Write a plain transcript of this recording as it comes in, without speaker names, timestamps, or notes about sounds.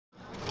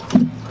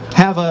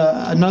have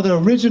another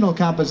original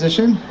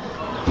composition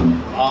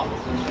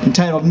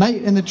entitled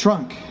Night in the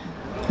Trunk,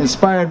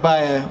 inspired by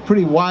a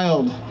pretty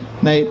wild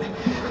night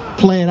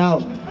playing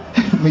out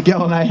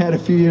Miguel and I had a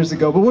few years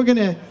ago. But we're going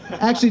to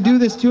actually do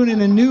this tune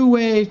in a new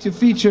way to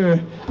feature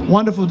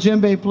wonderful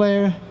djembe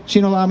player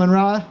Chino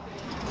Laman-Ra,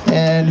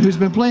 and who's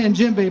been playing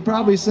djembe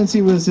probably since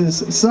he was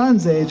his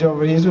son's age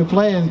over here. He's been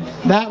playing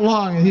that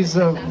long, and he's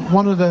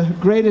one of the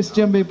greatest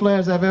djembe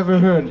players I've ever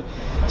heard.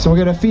 So we're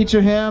going to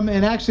feature him,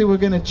 and actually we're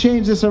going to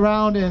change this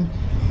around and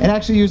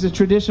actually use a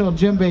traditional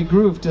djembe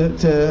groove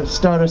to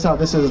start us out.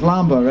 This is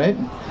Lamba, right?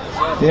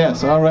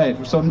 Yes, all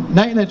right. So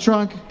Night in the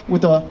Trunk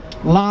with a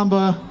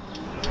Lamba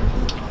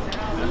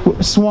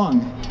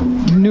swung.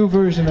 New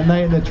version of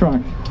Night in the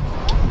Trunk.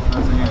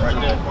 Right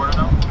there, corner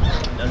now.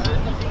 That's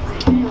it.